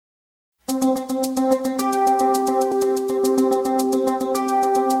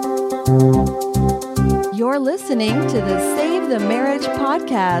You're listening to the Save the Marriage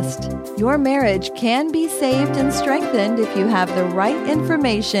podcast. Your marriage can be saved and strengthened if you have the right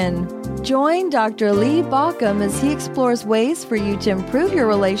information. Join Dr. Lee Baucom as he explores ways for you to improve your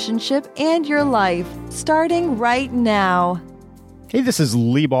relationship and your life, starting right now. Hey, this is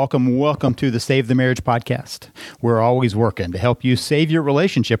Lee Baucom. Welcome to the Save the Marriage podcast. We're always working to help you save your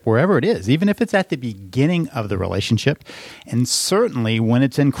relationship wherever it is, even if it's at the beginning of the relationship, and certainly when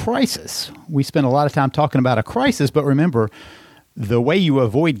it's in crisis. We spend a lot of time talking about a crisis, but remember, the way you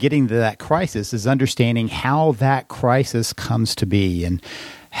avoid getting to that crisis is understanding how that crisis comes to be and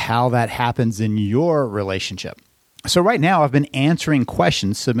how that happens in your relationship. So right now, I've been answering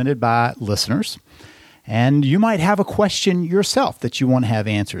questions submitted by listeners. And you might have a question yourself that you want to have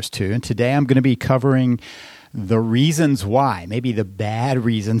answers to. And today I'm going to be covering the reasons why, maybe the bad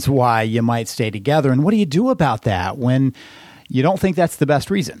reasons why you might stay together. And what do you do about that when you don't think that's the best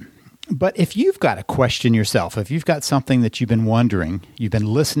reason? But if you've got a question yourself, if you've got something that you've been wondering, you've been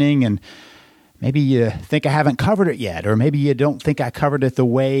listening, and maybe you think I haven't covered it yet, or maybe you don't think I covered it the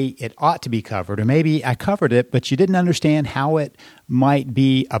way it ought to be covered, or maybe I covered it, but you didn't understand how it might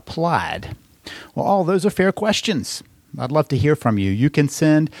be applied. Well, all those are fair questions. I'd love to hear from you. You can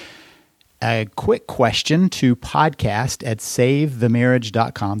send a quick question to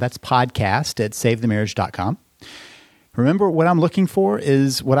podcast@savethemarriage.com. That's podcast@savethemarriage.com. Remember, what I'm looking for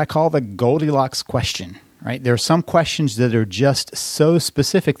is what I call the Goldilocks question, right? There are some questions that are just so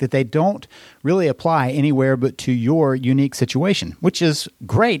specific that they don't really apply anywhere but to your unique situation, which is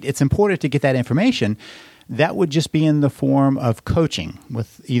great. It's important to get that information. That would just be in the form of coaching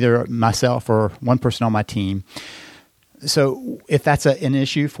with either myself or one person on my team. So if that's an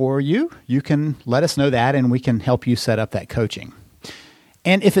issue for you, you can let us know that and we can help you set up that coaching.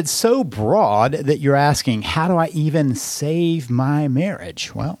 And if it's so broad that you're asking, how do I even save my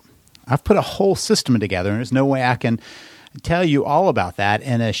marriage? Well, I've put a whole system together and there's no way I can tell you all about that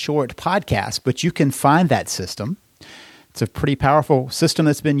in a short podcast, but you can find that system. It's a pretty powerful system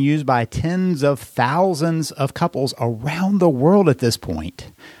that's been used by tens of thousands of couples around the world at this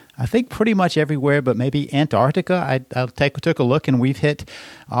point. I think pretty much everywhere, but maybe Antarctica. I took a look, and we've hit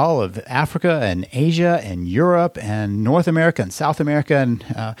all of Africa and Asia and Europe and North America and South America and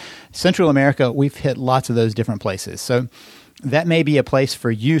Central America. We've hit lots of those different places. So that may be a place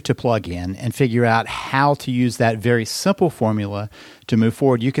for you to plug in and figure out how to use that very simple formula to move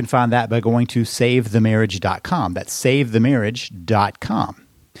forward. You can find that by going to savethemarriage.com. That's savethemarriage.com.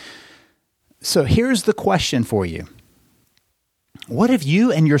 So here's the question for you. What if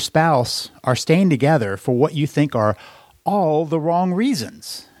you and your spouse are staying together for what you think are all the wrong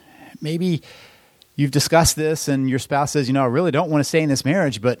reasons? Maybe you've discussed this and your spouse says, I really don't want to stay in this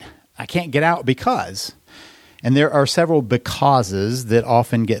marriage, but I can't get out because... And there are several becauses that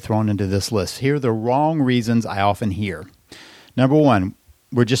often get thrown into this list. Here are the wrong reasons I often hear. Number one,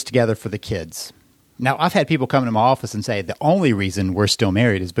 we're just together for the kids. Now, I've had people come into my office and say the only reason we're still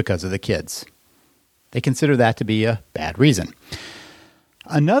married is because of the kids. They consider that to be a bad reason.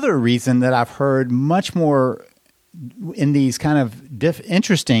 Another reason that I've heard much more in these kind of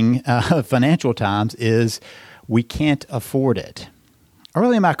interesting financial times is we can't afford it.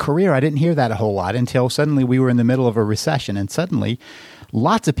 Early in my career, I didn't hear that a whole lot until suddenly we were in the middle of a recession, and suddenly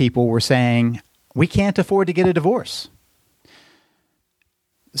lots of people were saying, we can't afford to get a divorce.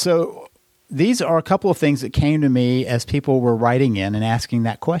 So these are a couple of things that came to me as people were writing in and asking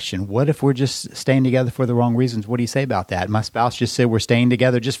that question. What if we're just staying together for the wrong reasons? What do you say about that? My spouse just said we're staying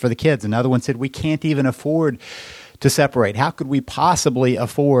together just for the kids. Another one said we can't even afford to separate. How could we possibly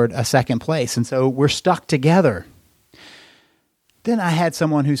afford a second place? And so we're stuck together. Then I had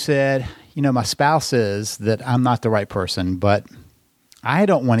someone who said, my spouse says that I'm not the right person, but I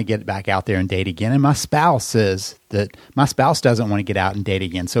don't want to get back out there and date again. And my spouse says that my spouse doesn't want to get out and date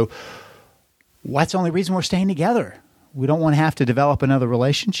again. So what's the only reason we're staying together? We don't want to have to develop another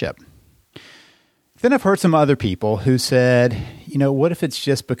relationship. Then I've heard some other people who said, what if it's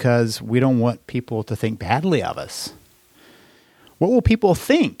just because we don't want people to think badly of us? What will people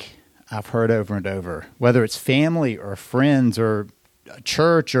think? I've heard over and over, whether it's family or friends or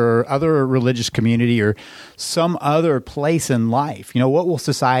church or other religious community or some other place in life. What will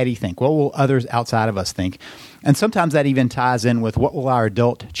society think? What will others outside of us think? And sometimes that even ties in with what will our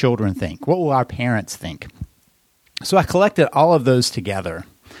adult children think? What will our parents think? So I collected all of those together.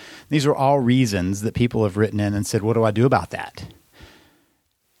 These are all reasons that people have written in and said, what do I do about that?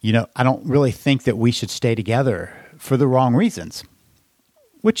 I don't really think that we should stay together for the wrong reasons.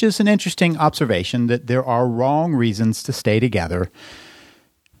 Which is an interesting observation that there are wrong reasons to stay together.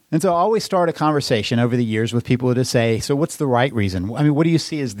 And so I always start a conversation over the years with people to say, so what's the right reason? I mean, what do you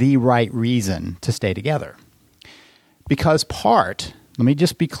see as the right reason to stay together? Because let me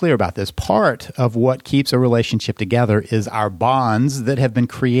just be clear about this, part of what keeps a relationship together is our bonds that have been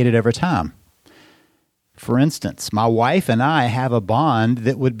created over time. For instance, my wife and I have a bond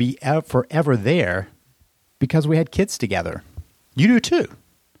that would be forever there because we had kids together. You do too.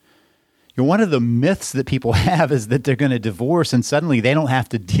 One of the myths that people have is that they're going to divorce and suddenly they don't have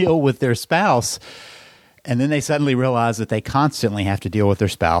to deal with their spouse. And then they suddenly realize that they constantly have to deal with their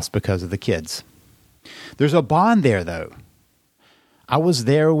spouse because of the kids. There's a bond there, though. I was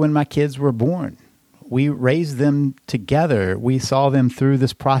there when my kids were born. We raised them together. We saw them through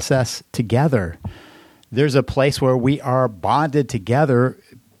this process together. There's a place where we are bonded together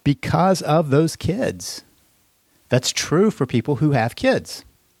because of those kids. That's true for people who have kids.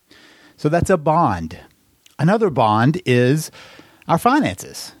 So that's a bond. Another bond is our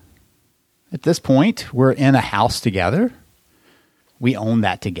finances. At this point, we're in a house together. We own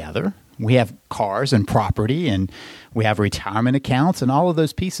that together. We have cars and property, and we have retirement accounts, and all of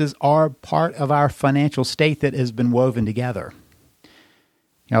those pieces are part of our financial state that has been woven together.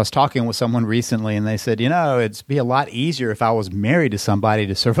 I was talking with someone recently, and they said, it'd be a lot easier if I was married to somebody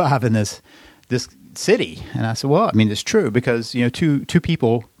to survive in this city. And I said, well, I mean, it's true because, two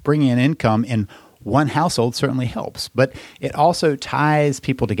people bringing in income in one household certainly helps, but it also ties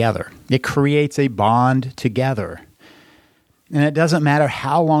people together. It creates a bond together. And it doesn't matter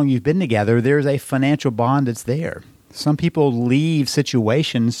how long you've been together, there's a financial bond that's there. Some people leave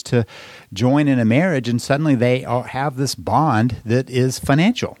situations to join in a marriage, and suddenly they have this bond that is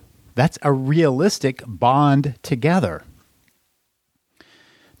financial. That's a realistic bond together.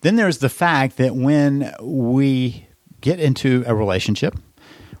 Then there's the fact that when we get into a relationship,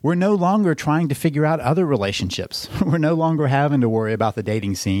 we're no longer trying to figure out other relationships. We're no longer having to worry about the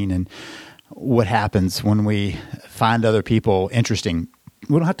dating scene and what happens when we find other people interesting.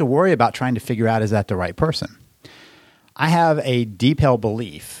 We don't have to worry about trying to figure out, is that the right person? I have a deep held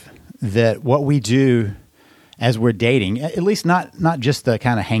belief that what we do as we're dating, at least not just the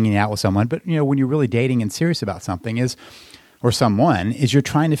kind of hanging out with someone, but when you're really dating and serious about something or someone, is you're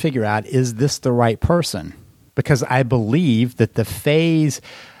trying to figure out, is this the right person? Because I believe that the phase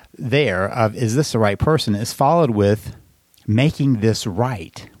there of, is this the right person, is followed with making this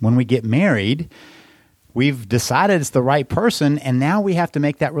right. When we get married, we've decided it's the right person, and now we have to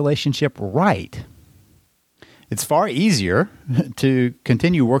make that relationship right. It's far easier to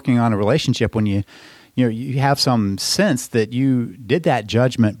continue working on a relationship when you have some sense that you did that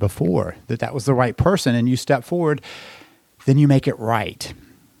judgment before, that was the right person, and you step forward, then you make it right.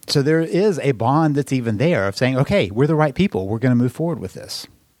 So there is a bond that's even there of saying, okay, we're the right people. We're going to move forward with this.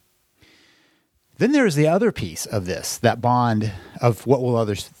 Then there's the other piece of this, that bond of what will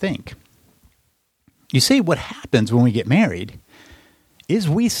others think. You see, what happens when we get married is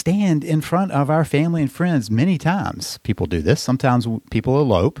we stand in front of our family and friends many times. People do this. Sometimes people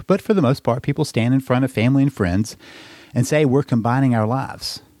elope, but for the most part, people stand in front of family and friends and say, we're combining our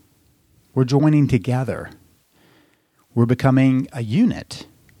lives. We're joining together. We're becoming a unit.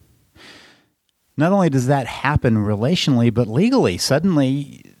 Not only does that happen relationally, but legally,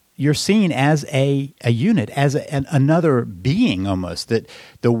 suddenly you're seen as a unit, as another being almost. That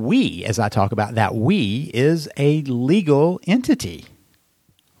the we, as I talk about, that we is a legal entity,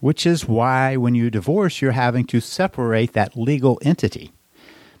 which is why when you divorce, you're having to separate that legal entity.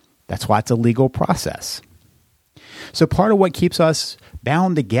 That's why it's a legal process. So part of what keeps us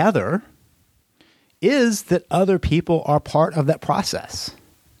bound together is that other people are part of that process.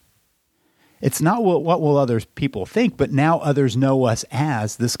 It's not what will other people think, but now others know us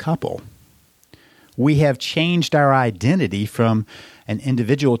as this couple. We have changed our identity from an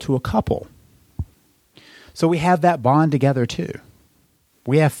individual to a couple. So we have that bond together too.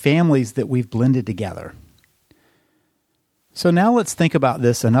 We have families that we've blended together. So now let's think about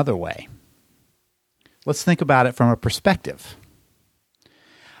this another way. Let's think about it from a perspective.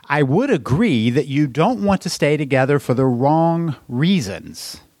 I would agree that you don't want to stay together for the wrong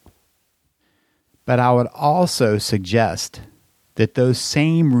reasons. But I would also suggest that those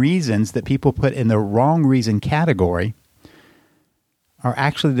same reasons that people put in the wrong reason category are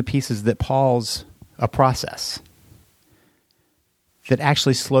actually the pieces that pause a process, that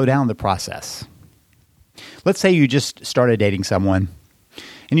actually slow down the process. Let's say you just started dating someone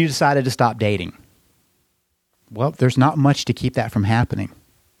and you decided to stop dating. Well, there's not much to keep that from happening.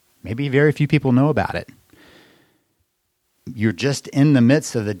 Maybe very few people know about it. You're just in the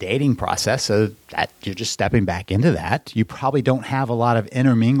midst of the dating process, so that you're just stepping back into that. You probably don't have a lot of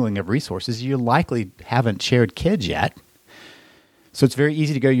intermingling of resources. You likely haven't shared kids yet. So it's very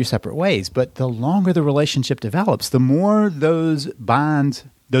easy to go your separate ways. But the longer the relationship develops, the more those bonds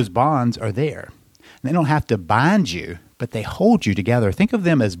are there. And they don't have to bind you, but they hold you together. Think of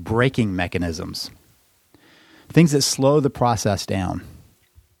them as braking mechanisms, things that slow the process down.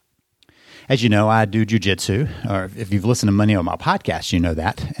 As you know, I do jiu-jitsu, or if you've listened to many of my podcasts, you know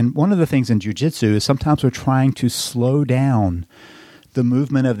that. And one of the things in jiu-jitsu is sometimes we're trying to slow down the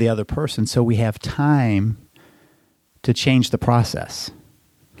movement of the other person so we have time to change the process.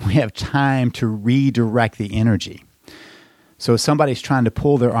 We have time to redirect the energy. So if somebody's trying to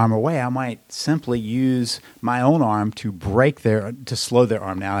pull their arm away, I might simply use my own arm to slow their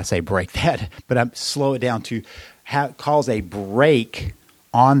arm. Now I say break that, but I slow it down to cause a break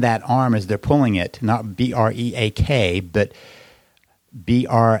on that arm as they're pulling it, not B-R-E-A-K, but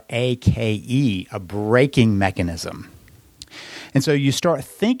B-R-A-K-E, a braking mechanism. And so you start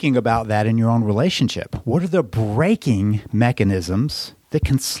thinking about that in your own relationship. What are the braking mechanisms that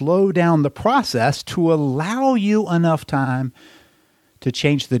can slow down the process to allow you enough time to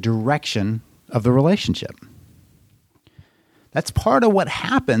change the direction of the relationship? That's part of what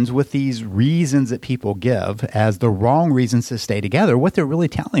happens with these reasons that people give as the wrong reasons to stay together. What they're really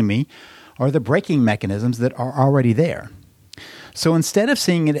telling me are the braking mechanisms that are already there. So instead of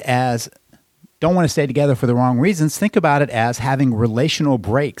seeing it as don't want to stay together for the wrong reasons, think about it as having relational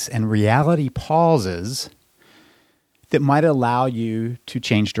breaks and reality pauses that might allow you to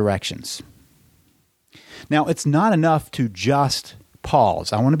change directions. Now, it's not enough to just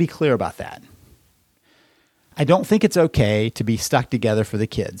pause. I want to be clear about that. I don't think it's okay to be stuck together for the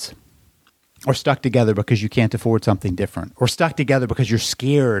kids, or stuck together because you can't afford something different, or stuck together because you're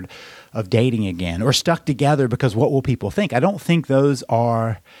scared of dating again, or stuck together because what will people think? I don't think those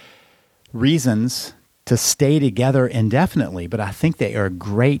are reasons to stay together indefinitely, but I think they are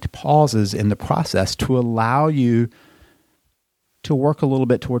great pauses in the process to allow you to work a little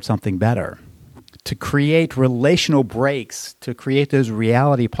bit towards something better, to create relational breaks, to create those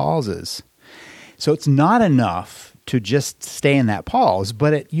reality pauses. So it's not enough to just stay in that pause,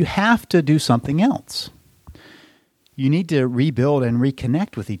 but you have to do something else. You need to rebuild and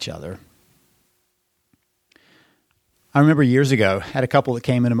reconnect with each other. I remember years ago, I had a couple that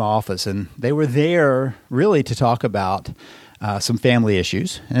came into my office, and they were there really to talk about some family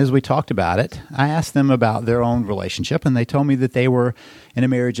issues. And as we talked about it, I asked them about their own relationship, and they told me that they were in a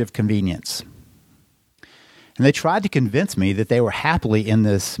marriage of convenience. And they tried to convince me that they were happily in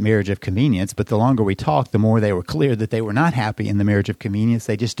this marriage of convenience, but the longer we talked, the more they were clear that they were not happy in the marriage of convenience.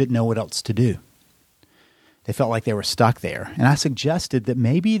 They just didn't know what else to do. They felt like they were stuck there. And I suggested that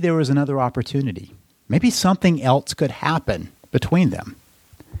maybe there was another opportunity. Maybe something else could happen between them.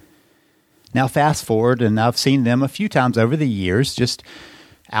 Now fast forward, and I've seen them a few times over the years, just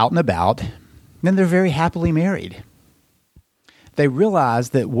out and about, and they're very happily married. They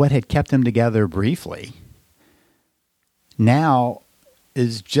realized that what had kept them together briefly now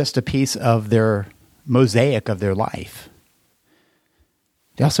is just a piece of their mosaic of their life.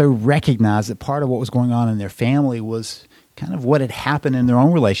 They also recognized that part of what was going on in their family was kind of what had happened in their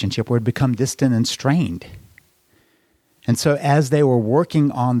own relationship, where it had become distant and strained. And so as they were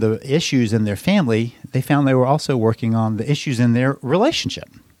working on the issues in their family, they found they were also working on the issues in their relationship,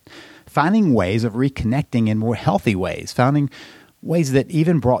 finding ways of reconnecting in more healthy ways, finding ways that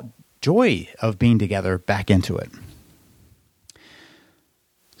even brought joy of being together back into it.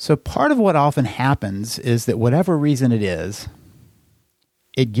 So part of what often happens is that whatever reason it is,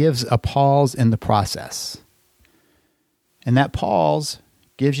 it gives a pause in the process. And that pause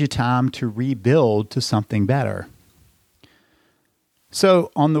gives you time to rebuild to something better.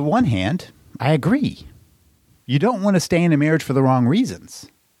 So on the one hand, I agree. You don't want to stay in a marriage for the wrong reasons.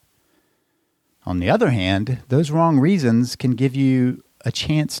 On the other hand, those wrong reasons can give you a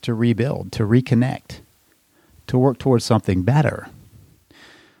chance to rebuild, to reconnect, to work towards something better.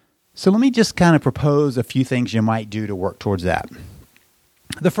 So let me just kind of propose a few things you might do to work towards that.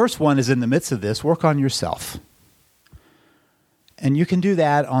 The first one is, in the midst of this, work on yourself. And you can do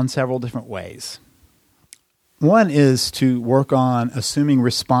that on several different ways. One is to work on assuming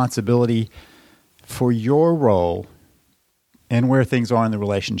responsibility for your role and where things are in the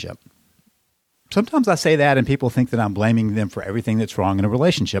relationship. Sometimes I say that and people think that I'm blaming them for everything that's wrong in a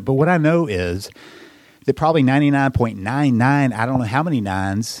relationship. But what I know is that probably 99.99, I don't know how many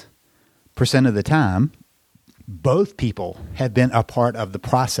nines, % of the time, both people have been a part of the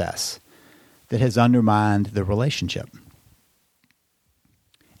process that has undermined the relationship.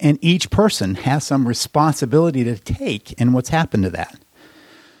 And each person has some responsibility to take in what's happened to that.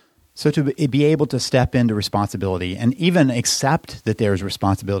 So to be able to step into responsibility and even accept that there is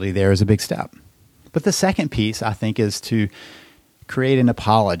responsibility there is a big step. But the second piece, I think, is to create an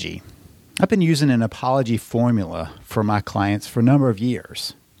apology. I've been using an apology formula for my clients for a number of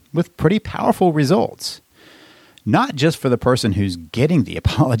years with pretty powerful results. Not just for the person who's getting the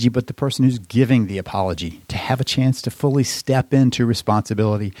apology, but the person who's giving the apology, to have a chance to fully step into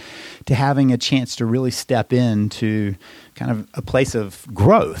responsibility, to having a chance to really step into kind of a place of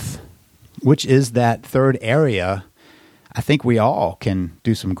growth, which is that third area I think we all can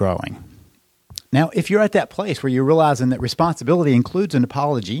do some growing. Now, if you're at that place where you're realizing that responsibility includes an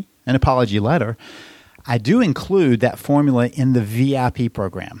apology letter, I do include that formula in the VIP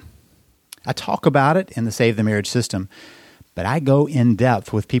program. I talk about it in the Save the Marriage system, but I go in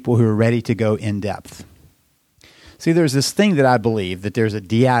depth with people who are ready to go in depth. See, there's this thing that I believe, that there's a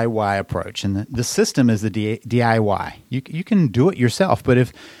DIY approach, and the system is the DIY. You can do it yourself, but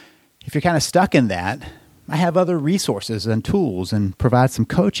if you're kind of stuck in that, I have other resources and tools and provide some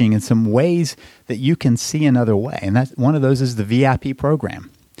coaching and some ways that you can see another way. And one of those is the VIP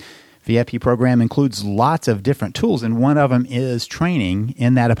program. VIP program includes lots of different tools, and one of them is training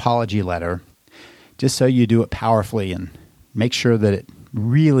in that apology letter, just so you do it powerfully and make sure that it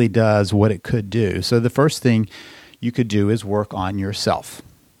really does what it could do. So the first thing you could do is work on yourself.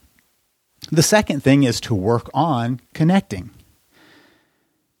 The second thing is to work on connecting.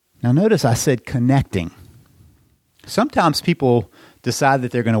 Now notice I said connecting. Sometimes people decide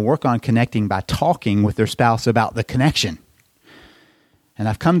that they're going to work on connecting by talking with their spouse about the connection. And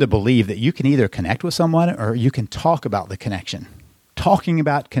I've come to believe that you can either connect with someone or you can talk about the connection. Talking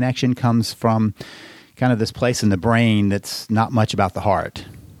about connection comes from kind of this place in the brain that's not much about the heart.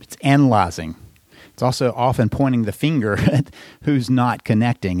 It's analyzing. It's also often pointing the finger at who's not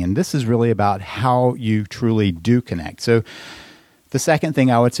connecting. And this is really about how you truly do connect. So the second thing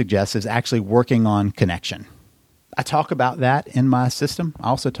I would suggest is actually working on connection. I talk about that in my system. I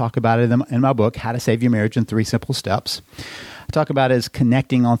also talk about it in my book, How to Save Your Marriage in 3 Simple Steps. I talk about it as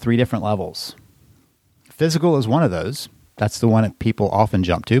connecting on 3 different levels. Physical is one of those. That's the one that people often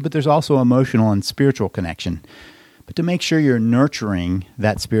jump to, but there's also emotional and spiritual connection. But to make sure you're nurturing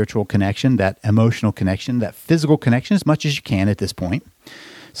that spiritual connection, that emotional connection, that physical connection as much as you can at this point,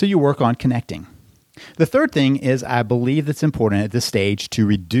 so you work on connecting. The third thing is I believe it's important at this stage to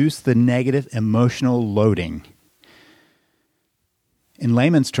reduce the negative emotional loading. In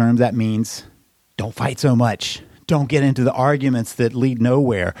layman's terms, that means don't fight so much. Don't get into the arguments that lead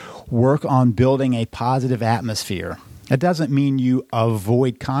nowhere. Work on building a positive atmosphere. That doesn't mean you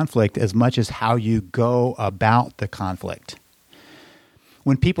avoid conflict as much as how you go about the conflict.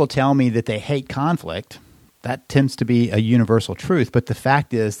 When people tell me that they hate conflict, that tends to be a universal truth, but the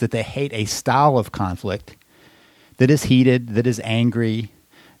fact is that they hate a style of conflict that is heated, that is angry,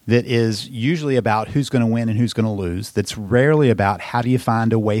 that is usually about who's going to win and who's going to lose, that's rarely about how do you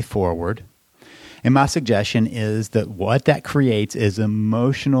find a way forward. And my suggestion is that what that creates is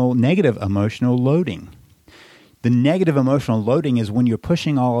negative emotional loading. The negative emotional loading is when you're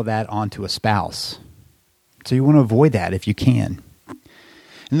pushing all of that onto a spouse. So you want to avoid that if you can.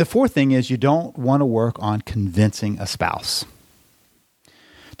 And the fourth thing is you don't want to work on convincing a spouse.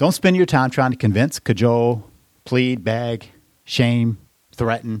 Don't spend your time trying to convince, cajole, plead, beg, shame,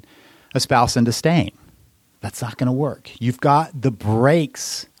 threaten a spouse into staying. That's not going to work. You've got the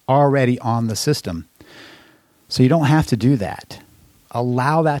brakes already on the system. So you don't have to do that.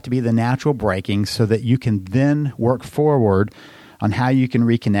 Allow that to be the natural braking so that you can then work forward on how you can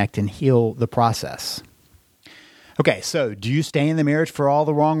reconnect and heal the process. Okay, so do you stay in the marriage for all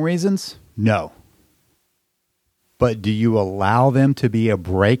the wrong reasons? No. But do you allow them to be a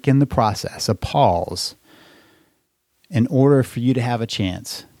break in the process, a pause, in order for you to have a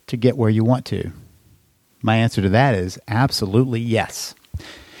chance to get where you want to? My answer to that is absolutely yes.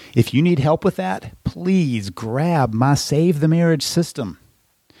 If you need help with that, please grab my Save the Marriage system.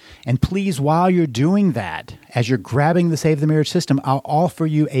 And please, while you're doing that, as you're grabbing the Save the Marriage system, I'll offer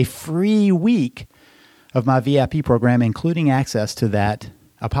you a free week of my VIP program, including access to that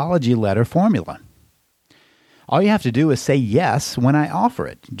apology letter formula. All you have to do is say yes when I offer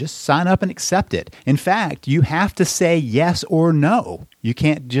it. Just sign up and accept it. In fact, you have to say yes or no. You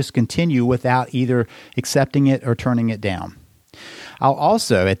can't just continue without either accepting it or turning it down. I'll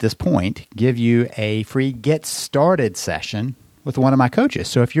also, at this point, give you a free Get Started session with one of my coaches.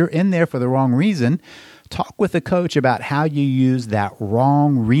 So if you're in there for the wrong reason, talk with a coach about how you use that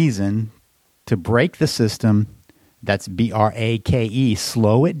wrong reason to break the system. That's BRAKE,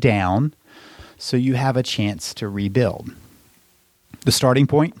 slow it down so you have a chance to rebuild. The starting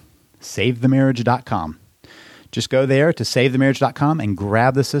point, SaveTheMarriage.com. Just go there to SaveTheMarriage.com and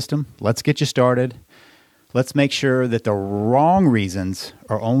grab the system. Let's get you started. Let's make sure that the wrong reasons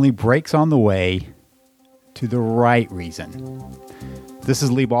are only brakes on the way to the right reason. This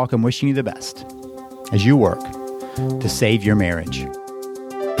is Lee Baucom wishing you the best as you work to save your marriage. You've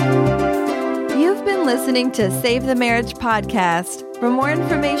been listening to Save the Marriage podcast. For more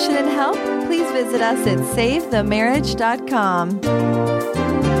information and help, please visit us at SaveTheMarriage.com.